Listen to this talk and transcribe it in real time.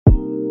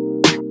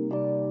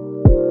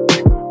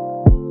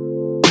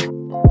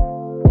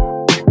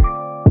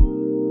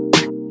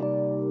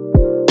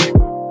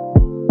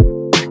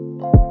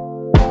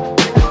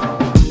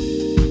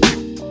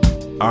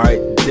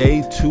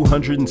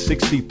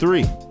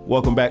163.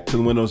 Welcome back to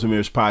the Windows and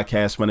Mirrors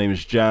podcast. My name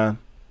is John.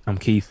 I'm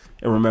Keith.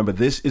 And remember,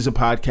 this is a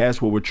podcast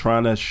where we're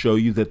trying to show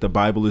you that the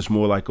Bible is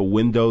more like a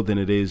window than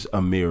it is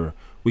a mirror.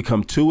 We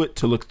come to it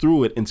to look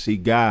through it and see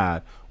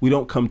God. We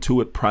don't come to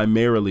it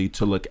primarily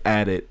to look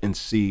at it and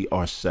see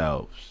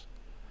ourselves.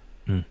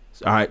 All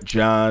right,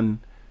 John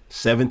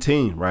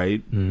 17,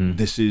 right?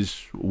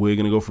 We're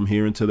going to go from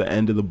here into the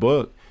end of the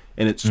book.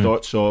 And it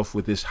starts off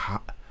with this,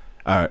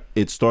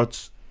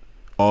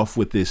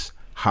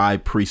 high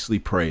priestly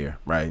prayer,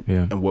 right?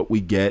 Yeah. And what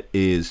we get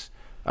is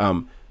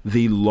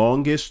the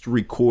longest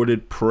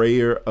recorded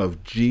prayer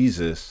of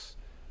Jesus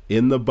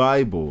in the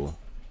Bible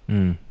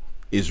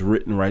is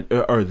written right,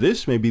 or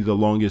this may be the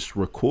longest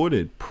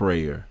recorded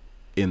prayer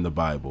in the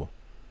Bible.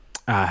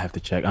 I have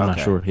to check. I'm not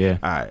sure. Yeah.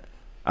 All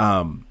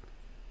right.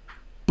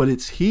 But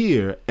it's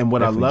here, and what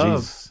Definitely I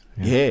love,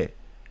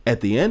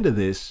 at the end of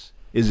this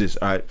is this.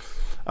 All right.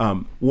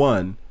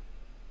 One.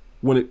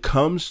 When it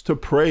comes to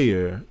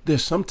prayer,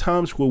 there's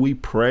sometimes where we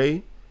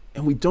pray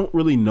and we don't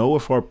really know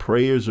if our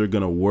prayers are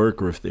going to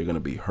work or if they're going to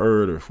be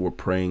heard or if we're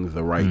praying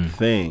the right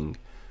thing.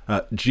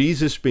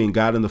 Jesus being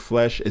God in the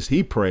flesh, as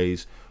he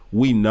prays,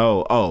 we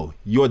know, oh,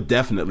 you're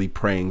definitely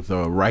praying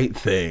the right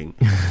thing.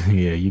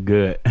 Yeah, you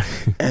good.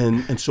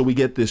 and so we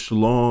get this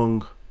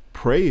long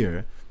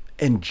prayer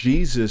and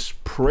Jesus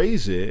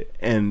prays it.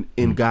 And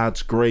in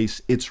God's grace,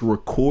 it's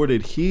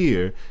recorded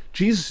here.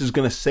 Jesus is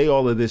going to say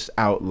all of this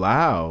out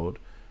loud.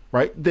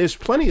 Right? There's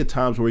plenty of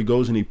times where he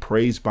goes and he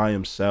prays by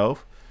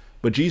himself,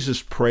 but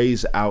Jesus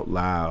prays out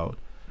loud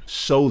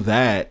so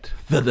that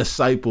the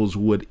disciples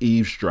would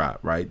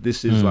eavesdrop, right?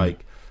 This is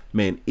like,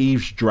 man,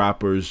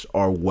 eavesdroppers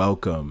are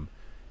welcome.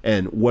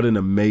 And what an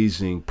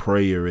amazing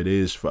prayer it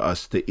is for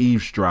us to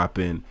eavesdrop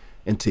in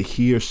and to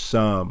hear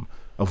some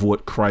of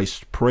what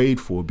Christ prayed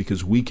for,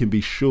 because we can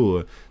be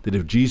sure that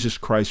if Jesus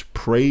Christ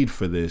prayed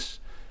for this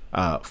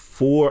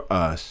for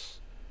us,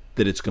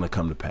 that it's going to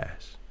come to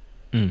pass.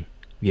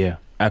 Yeah.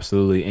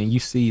 Absolutely. And you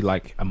see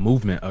like a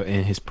movement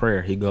in his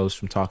prayer. He goes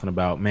from talking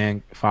about,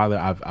 man, Father,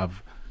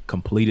 I've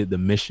completed the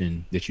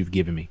mission that you've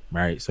given me.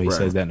 Right. So he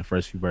says that in the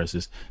first few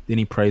verses. Then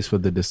he prays for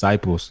the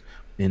disciples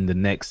in the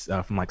next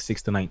from like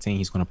 6 to 19.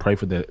 He's going to pray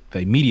for the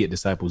immediate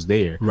disciples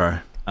there.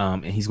 Right.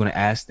 And he's going to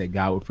ask that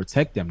God would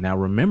protect them. Now,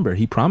 remember,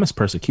 he promised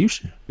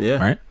persecution.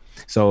 Yeah. Right.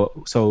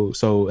 So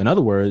in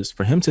other words,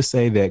 for him to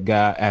say that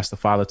God asked the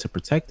Father to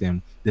protect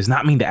him does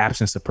not mean the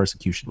absence of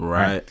persecution.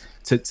 Right.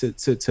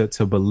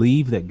 To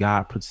believe that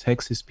God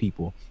protects his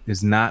people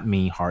does not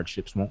mean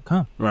hardships won't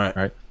come.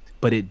 Right.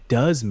 But it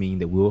does mean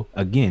that we'll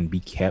again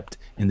be kept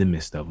in the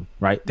midst of them.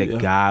 Right. That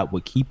God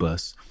would keep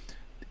us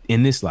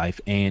in this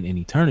life and in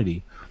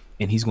eternity.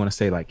 And he's going to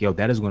say like, yo,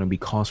 that is going to be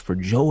cause for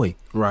joy.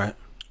 Right.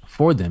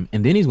 For them.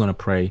 And then he's going to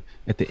pray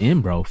at the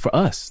end, bro, for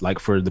us, like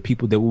for the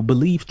people that will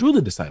believe through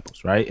the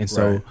disciples. Right. And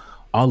so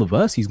all of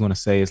us, he's going to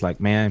say is like,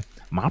 man,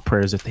 my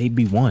prayer is that they'd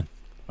be one.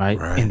 Right.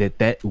 And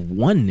that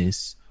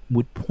oneness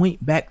would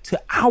point back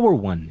to our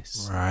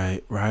oneness.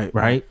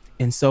 Right.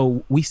 And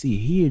so we see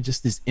here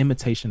just this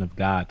imitation of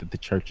God that the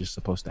church is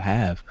supposed to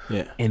have.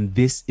 Yeah. And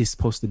this is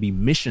supposed to be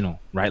missional,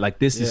 right? Like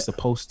this is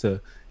supposed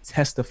to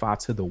testify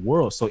to the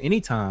world. So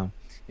anytime,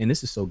 and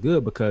this is so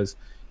good because,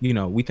 you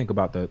know, we think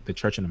about the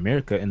church in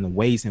America and the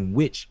ways in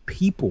which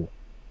people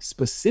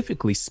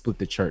specifically split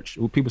the church.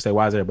 People say,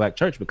 why is there a black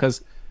church?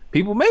 Because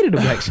people made it a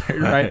black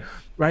church,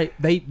 right?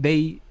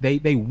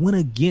 They went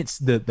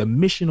against the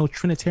missional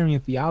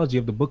Trinitarian theology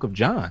of the book of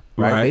John,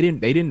 right?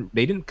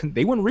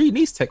 They wouldn't read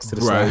these texts to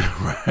the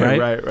slave,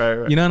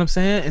 right? You know what I'm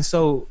saying? And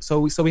so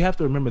we have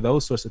to remember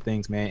those sorts of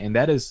things, man. And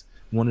that is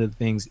one of the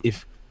things,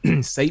 if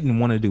Satan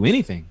wanted to do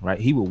anything, right,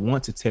 he would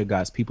want to tear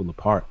God's people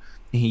apart.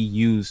 And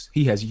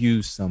he has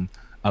used some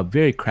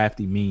very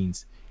crafty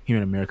means here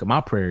in America.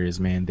 My prayer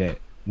is, man, that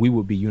we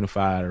would be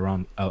unified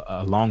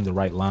along the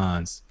right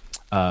lines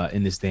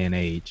in this day and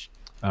age,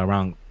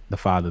 around the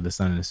Father, the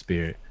Son, and the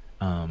Spirit,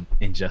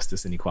 in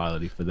justice and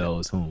equality for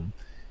those whom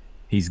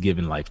he's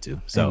given life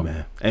to. So,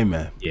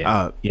 Amen.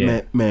 Yeah.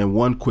 Man,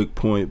 one quick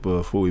point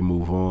before we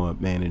move on,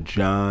 man. In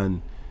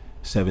John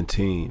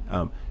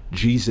 17,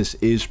 Jesus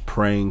is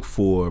praying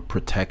for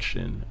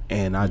protection,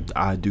 and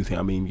I do think,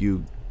 I mean,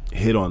 you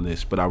hit on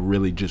this, but I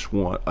really just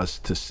want us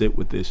to sit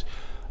with this.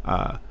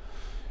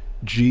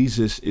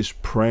 Jesus is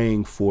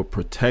praying for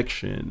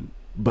protection,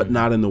 but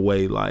not in the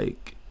way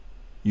like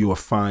your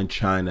fine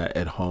china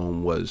at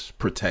home was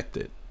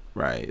protected,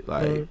 right?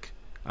 Like,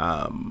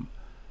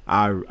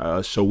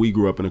 so we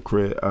grew up in a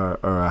crib or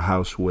a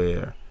house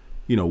where,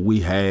 you know,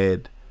 we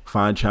had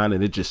fine china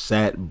and it just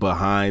sat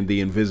behind the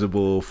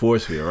invisible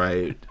force field,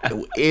 right?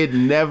 It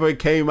never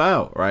came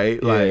out, right?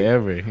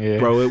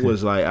 Bro, it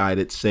was like, all right,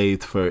 it's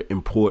saved for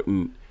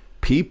important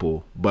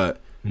people, but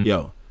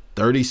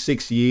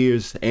 36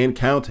 years and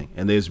counting,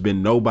 and there's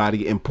been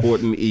nobody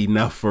important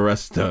enough for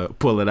us to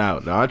pull it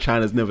out. Now, our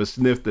China's never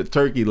sniffed a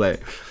turkey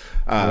leg.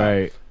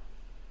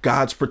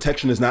 God's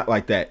protection is not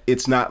like that.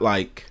 It's not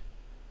like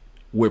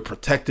we're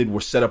protected, we're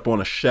set up on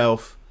a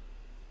shelf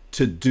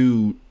to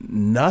do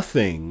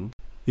nothing.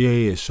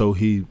 So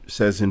he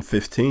says in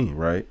 15,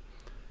 right?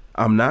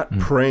 I'm not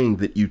praying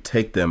that you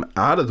take them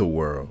out of the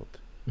world,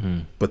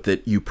 but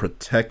that you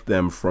protect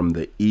them from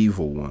the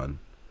evil one.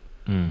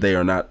 They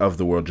are not of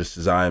the world, just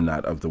as I am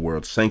not of the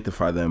world.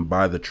 Sanctify them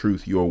by the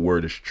truth. Your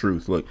word is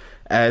truth. Look,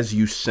 as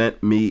you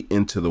sent me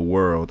into the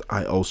world,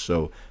 I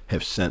also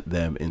have sent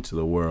them into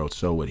the world.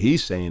 So what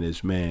he's saying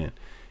is, man,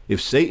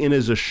 if Satan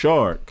is a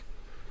shark,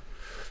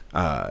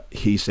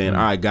 he's saying,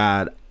 all right,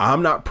 God,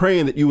 I'm not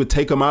praying that you would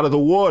take them out of the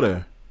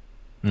water.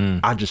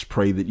 I just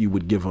pray that you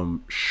would give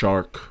them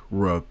shark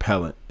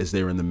repellent as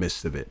they're in the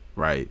midst of it,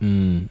 right?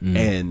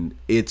 And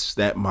it's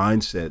that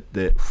mindset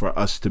that for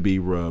us to be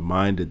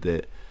reminded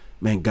that,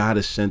 man, God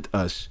has sent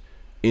us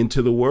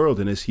into the world,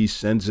 and as he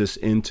sends us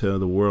into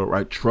the world,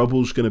 right,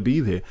 trouble's going to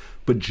be there.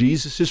 But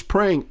Jesus is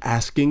praying,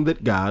 asking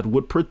that God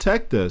would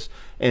protect us.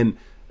 And,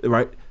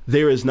 right,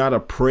 there is not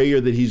a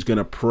prayer that he's going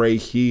to pray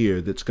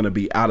here that's going to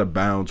be out of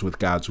bounds with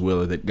God's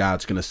will, or that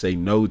God's going to say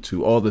no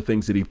to. All the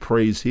things that he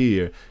prays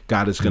here,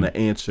 God is going to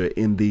answer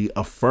in the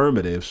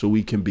affirmative, so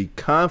we can be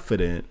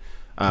confident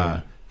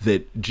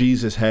that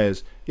Jesus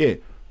has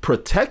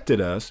protected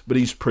us, but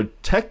he's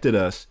protected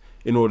us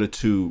in order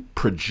to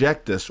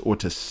project us or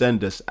to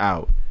send us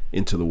out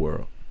into the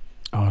world.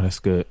 Oh, that's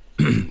good.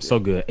 So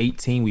good.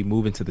 18, we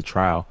move into the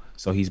trial.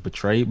 So he's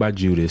betrayed by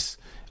Judas.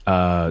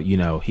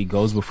 He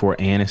goes before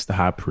Annas, the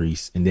high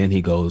priest, and then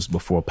he goes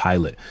before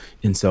Pilate.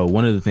 And so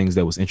one of the things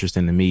that was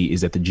interesting to me is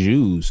that the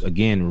Jews,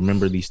 again,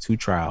 remember these two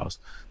trials,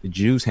 the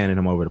Jews handed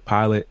him over to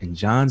Pilate. In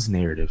John's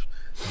narrative,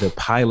 the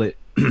Pilate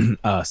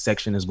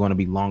section is going to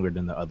be longer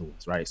than the other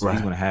ones, right? So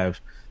he's going to have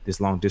this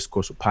long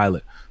discourse with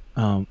Pilate.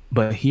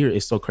 But here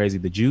it's so crazy.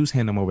 The Jews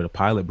hand him over to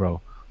Pilate,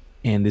 bro.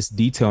 And this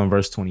detail in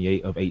verse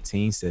 28 of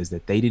 18 says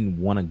that they didn't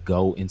want to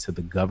go into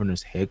the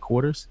governor's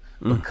headquarters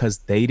because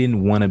they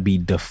didn't want to be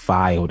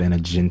defiled in a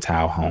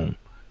Gentile home,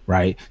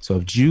 right? So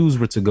if Jews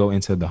were to go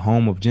into the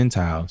home of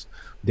Gentiles,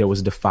 there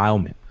was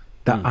defilement.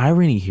 The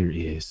irony here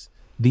is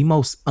the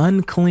most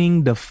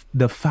unclean,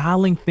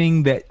 defiling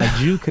thing that a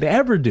Jew could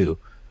ever do,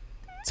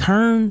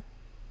 turn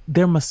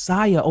their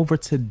Messiah over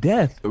to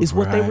death, is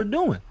what they were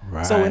doing.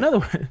 Right. So in other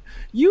words,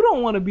 you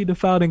don't want to be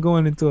defiled and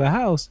going into a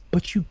house,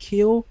 but you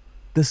kill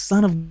the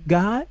Son of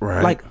God.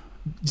 Right. Like,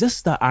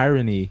 just the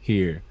irony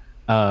here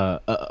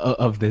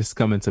of this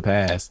coming to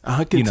pass.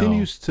 It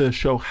continues to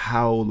show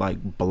how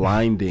like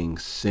blinding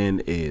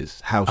sin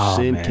is, how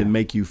sin can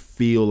make you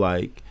feel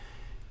like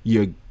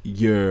you're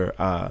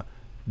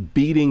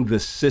beating the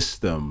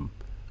system,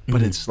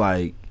 but it's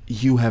like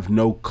you have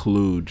no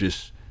clue,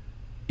 just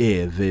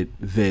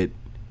that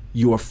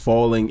you are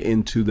falling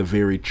into the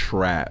very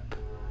trap,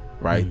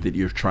 right, that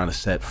you're trying to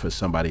set for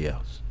somebody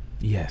else.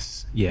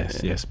 Yes,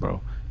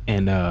 bro.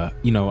 And,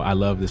 I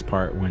love this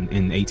part when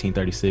in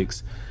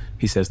 1836,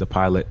 he says to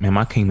Pilate, man,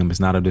 my kingdom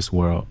is not of this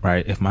world,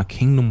 right? If my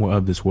kingdom were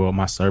of this world,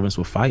 my servants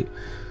would fight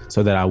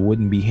so that I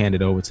wouldn't be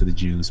handed over to the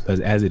Jews.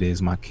 But as it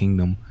is, my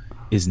kingdom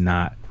is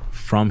not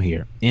from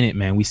here. In it,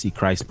 man, we see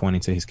Christ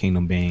pointing to his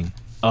kingdom being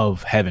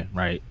of heaven,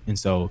 right? And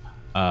so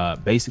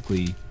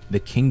basically, the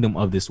kingdom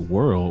of this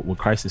world, what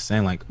Christ is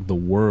saying, like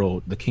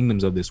the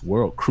kingdoms of this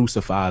world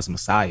crucifies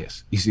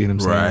messiahs. You see what I'm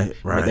saying?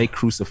 Right. But they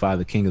crucify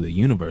the king of the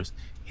universe.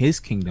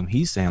 His kingdom,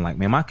 he's saying like,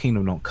 man, my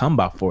kingdom don't come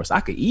by force. I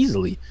could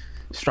easily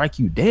strike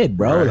you dead,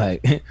 bro. Right.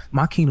 Like,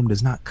 my kingdom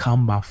does not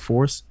come by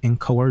force and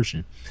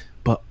coercion,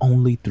 but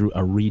only through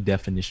a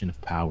redefinition of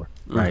power,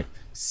 right?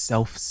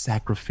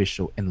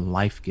 Self-sacrificial and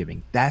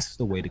life-giving. That's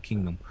the way the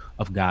kingdom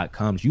of God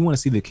comes. You want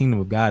to see the kingdom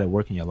of God at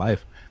work in your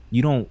life.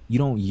 You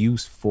don't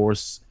use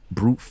force,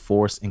 brute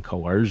force, and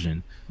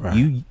coercion.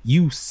 Right.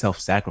 You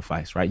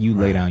self-sacrifice, right? You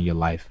lay down your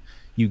life.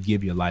 You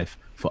give your life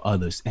for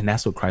others, and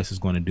that's what Christ is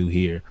going to do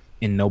here.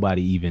 And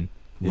nobody even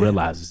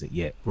realizes it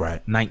yet.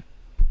 Right.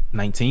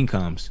 19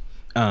 comes.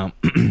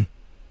 We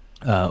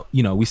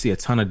see a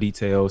ton of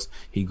details.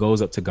 He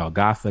goes up to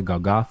Golgotha.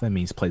 Golgotha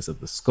means place of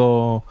the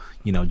skull.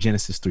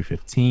 Genesis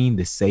 3:15,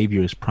 the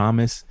Savior is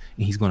promised,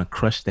 and he's going to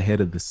crush the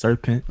head of the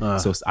serpent.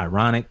 So it's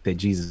ironic that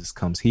Jesus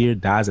comes here,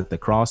 dies at the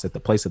cross at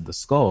the place of the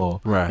skull.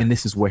 Right. And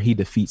this is where he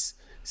defeats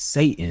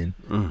Satan.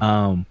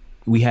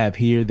 We have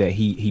here that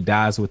he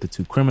dies with the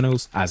two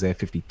criminals. Isaiah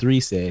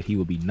 53 said he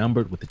would be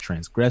numbered with the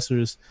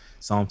transgressors.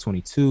 Psalm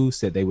 22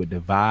 said they would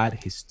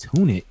divide his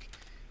tunic.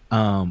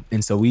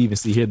 And so we even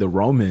see here the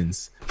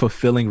Romans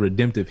fulfilling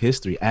redemptive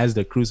history as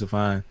they're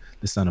crucifying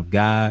the Son of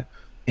God.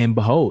 And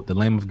behold, the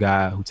Lamb of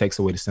God who takes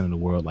away the sin of the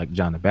world, like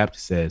John the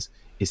Baptist says,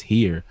 is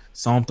here.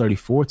 Psalm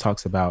 34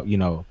 talks about,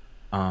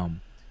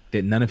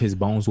 that none of his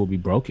bones will be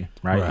broken,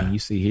 right? And you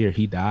see here,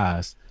 he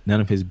dies. None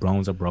of his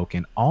bones are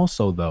broken.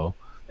 Also, though,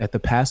 at the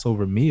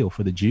Passover meal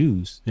for the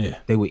Jews,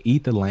 they would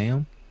eat the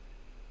lamb.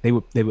 They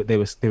would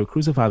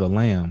crucify the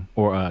lamb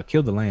or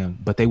kill the lamb,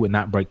 but they would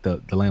not break the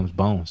lamb's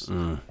bones,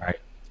 right?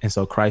 And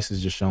so Christ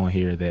is just showing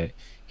here that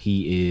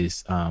he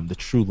is the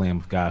true Lamb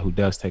of God who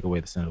does take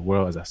away the sin of the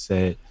world, as I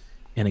said.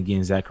 And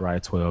again, Zechariah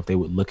 12, they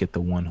would look at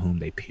the one whom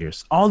they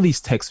pierced. All these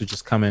texts are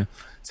just coming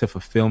to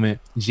fulfillment.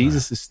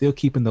 Jesus is still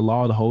keeping the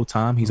law the whole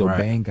time. He's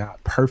obeying God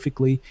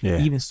perfectly.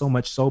 Even so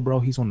much so, bro,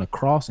 he's on the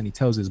cross and he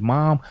tells his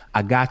mom,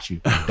 I got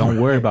you.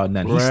 Don't worry about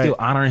nothing. He's still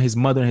honoring his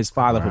mother and his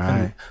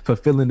father,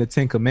 fulfilling the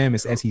 10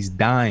 commandments as he's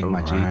dying,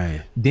 my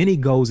G. Then he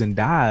goes and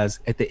dies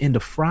at the end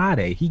of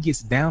Friday. He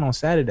gets down on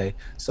Saturday,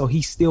 so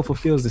he still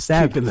fulfills the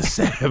Sabbath. Keeping the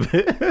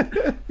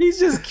Sabbath. He's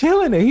just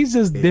killing it. He's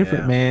just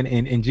different, man.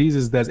 And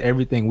Jesus does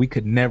everything we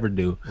could never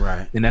do.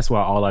 And that's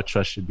why all our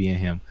trust should be in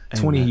him.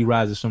 Amen. 20, he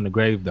rises from the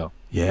grave, though.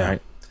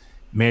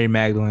 Mary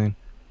Magdalene,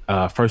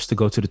 first to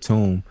go to the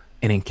tomb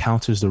and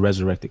encounters the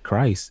resurrected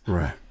Christ.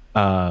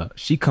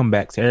 She come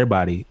back to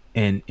everybody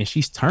and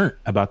she's turned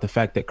about the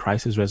fact that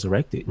Christ is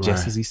resurrected,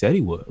 just as he said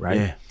he would,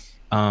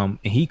 and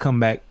he come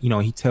back, you know,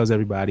 he tells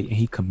everybody and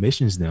he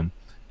commissions them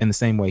in the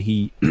same way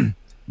he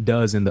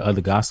does in the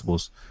other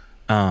gospels.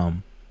 Like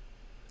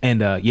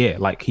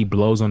he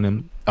blows on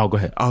them. Oh, go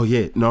ahead. Oh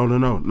yeah. No.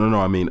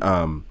 I mean,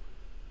 no,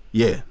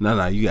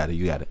 you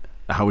got it.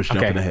 I was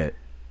jumping ahead.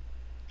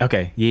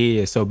 Okay.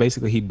 Yeah. So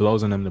basically he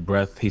blows on them the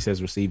breath. He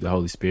says, receive the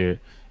Holy Spirit.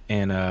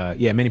 And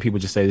many people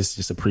just say this is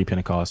just a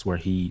pre-Pentecost where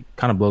he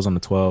kind of blows on the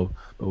 12,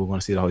 but we're going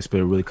to see the Holy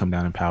Spirit really come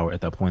down in power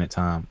at the appointed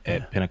time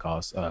at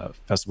Pentecost,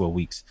 Festival of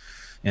Weeks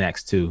in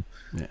Acts 2.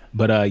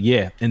 But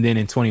and then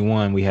in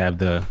 21 we have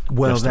the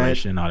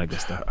restoration and all that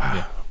good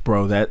stuff.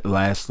 Bro, that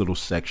last little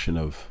section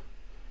of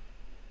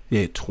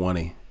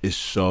 20 is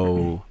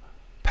so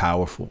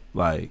powerful.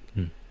 Like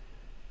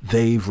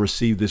they've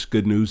received this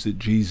good news that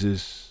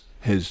Jesus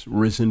has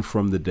risen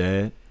from the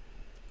dead,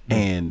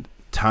 and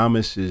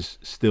Thomas is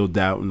still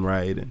doubting,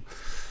 right? And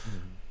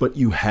but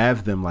you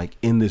have them like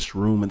in this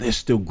room and they're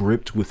still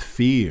gripped with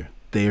fear.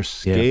 They're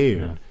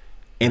scared.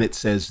 And it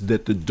says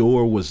that the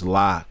door was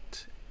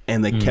locked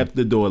and they kept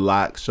the door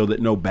locked so that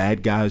no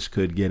bad guys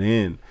could get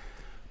in.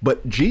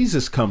 But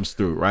Jesus comes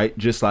through, right?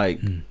 Just like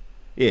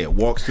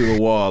walks through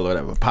the wall or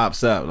whatever,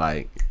 pops up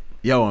like,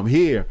 yo, I'm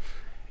here.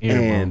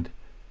 And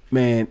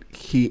man,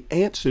 he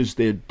answers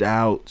their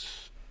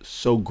doubts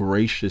so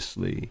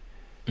graciously.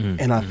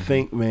 And I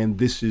think, man,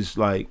 this is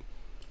like,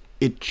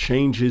 it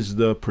changes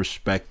the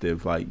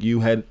perspective. Like you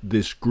had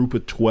this group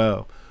of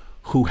 12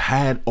 who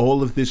had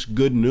all of this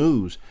good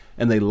news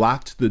and they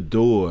locked the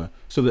door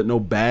so that no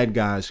bad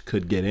guys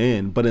could get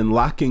in. But in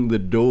locking the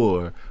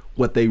door,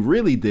 what they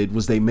really did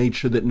was they made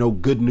sure that no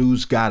good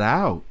news got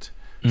out.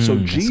 So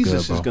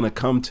Jesus is going to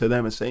come to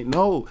them and say,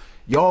 no,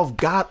 y'all have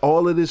got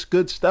all of this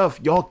good stuff.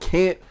 Y'all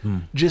can't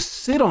just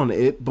sit on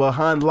it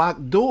behind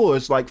locked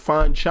doors like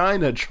fine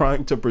china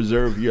trying to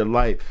preserve your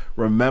life.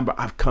 Remember,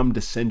 I've come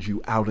to send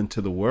you out into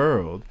the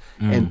world.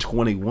 And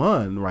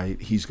 21, right,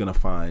 he's going to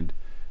find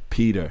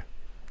Peter.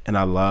 And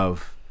I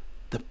love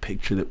the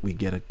picture that we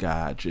get of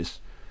God just,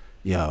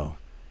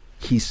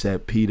 he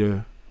said,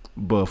 Peter,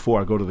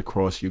 before I go to the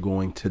cross, you're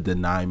going to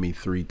deny me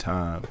 3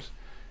 times.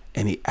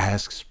 And he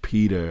asks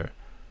Peter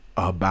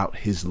about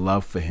his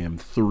love for him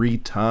 3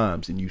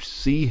 times, and you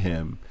see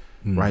him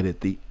right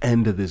at the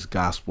end of this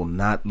gospel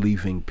not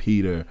leaving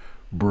Peter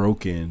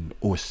broken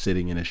or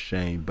sitting in his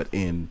shame, but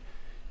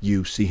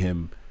you see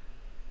him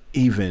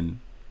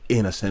even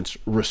in a sense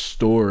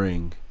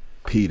restoring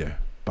Peter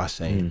by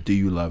saying, do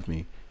you love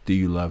me? Do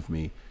you love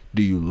me?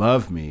 Do you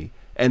love me?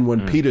 And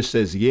when Peter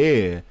says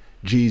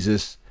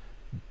Jesus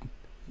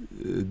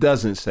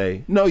doesn't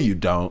say no you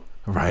don't,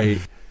 right?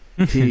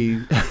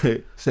 He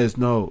says,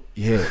 no,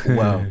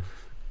 well,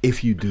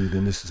 if you do,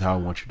 then this is how I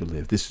want you to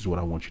live. This is what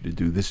I want you to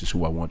do. This is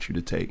who I want you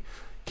to take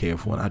care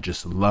of. And I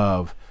just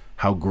love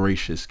how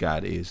gracious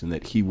God is and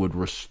that he would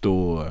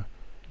restore,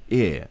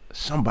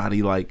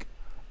 somebody like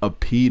a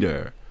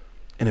Peter.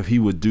 And if he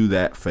would do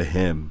that for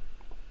him,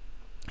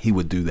 he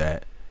would do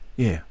that,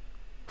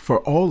 for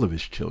all of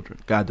his children.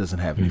 God doesn't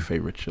have any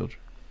favorite children.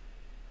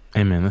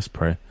 Amen. Let's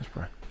pray.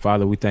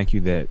 Father, we thank you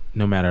that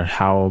no matter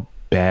how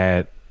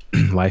bad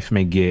life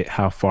may get,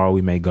 how far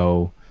we may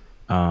go,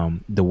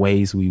 the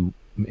ways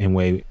in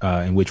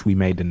which we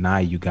may deny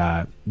you,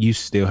 God, you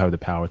still have the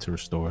power to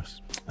restore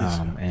us.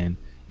 And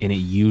it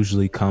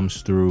usually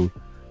comes through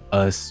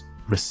us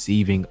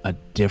receiving a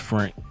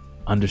different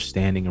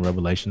understanding and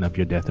revelation of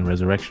your death and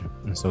resurrection.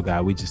 And so,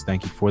 God, we just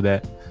thank you for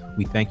that.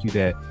 We thank you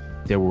that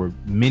there were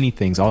many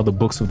things, all the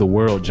books of the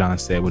world, John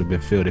said, would have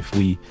been filled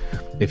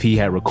if he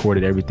had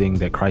recorded everything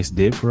that Christ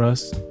did for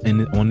us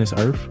on this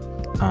earth.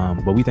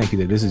 But we thank you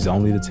that this is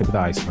only the tip of the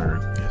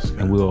iceberg.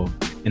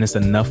 And it's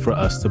enough for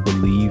us to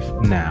believe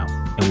now,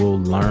 and we'll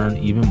learn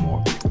even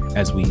more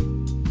as we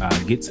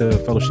get to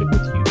fellowship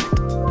with you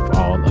for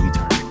all of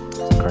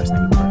eternity. In Christ's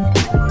name we pray.